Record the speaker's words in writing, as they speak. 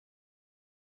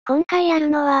今回やる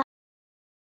のは、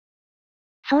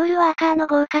ソウルワーカーの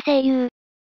豪華声優。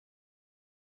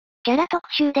キャラ特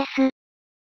集です。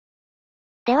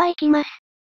では行きます。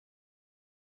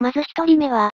まず一人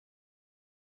目は、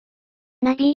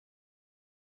ナビ。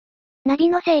ナビ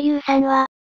の声優さんは、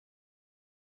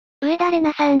上田玲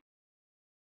奈さん。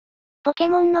ポケ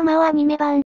モンの魔王アニメ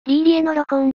版、リーリエのロ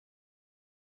コン。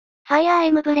ファイアー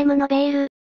エムブレムのベール。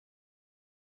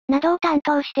などを担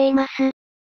当しています。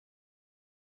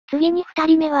次に二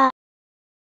人目は、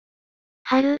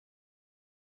春。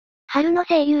春の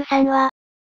声優さんは、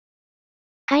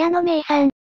茅野芽衣さん。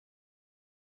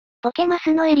ポケマ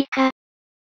スのエリカ。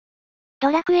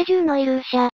ドラクエ10のイルー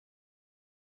シャ。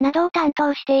などを担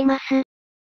当しています。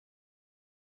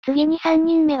次に三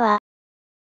人目は、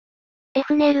エ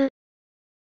フネル。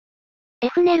エ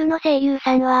フネルの声優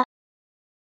さんは、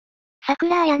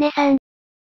桜彩音さん。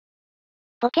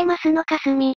ポケマスのかす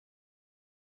み。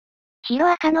ヒ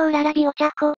ロアカのうららびお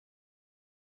茶子。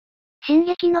進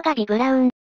撃のガビブラウ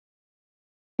ン。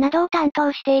などを担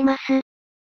当しています。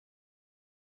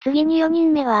次に4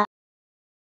人目は、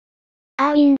ア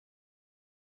ーウィン。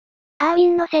アーウィ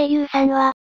ンの声優さん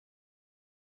は、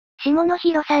下野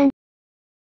紘さん。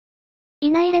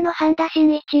稲入れの半田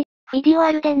真一、フィディオ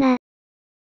アルデナ。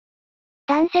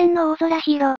断線の大空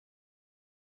ヒロ。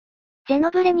ゼノ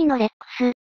ブレニのレック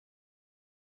ス。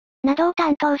などを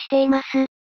担当しています。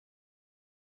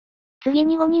次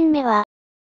に5人目は、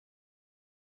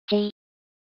チェイ。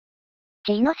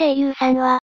チェイの声優さん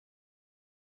は、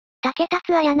竹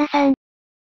達彩奈さん。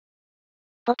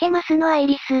ポケマスのアイ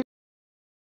リス。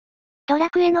ド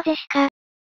ラクエのジェシカ。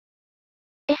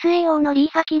SAO のリ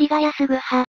ーファキリガヤスグ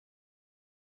ハ。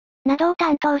などを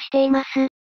担当しています。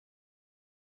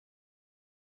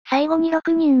最後に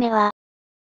6人目は、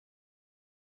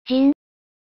ジン。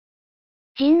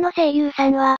ジンの声優さ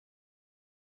んは、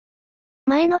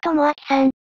前野智明さ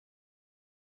ん。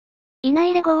稲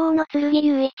入れ五王の剣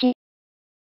雄一。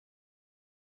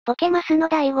ポケマスの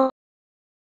大悟。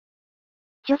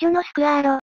ジョジョのスクアー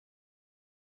ロ。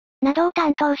などを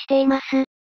担当しています。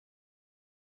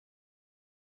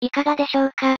いかがでしょ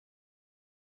うか。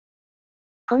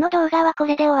この動画はこ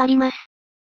れで終わります。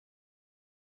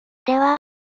では。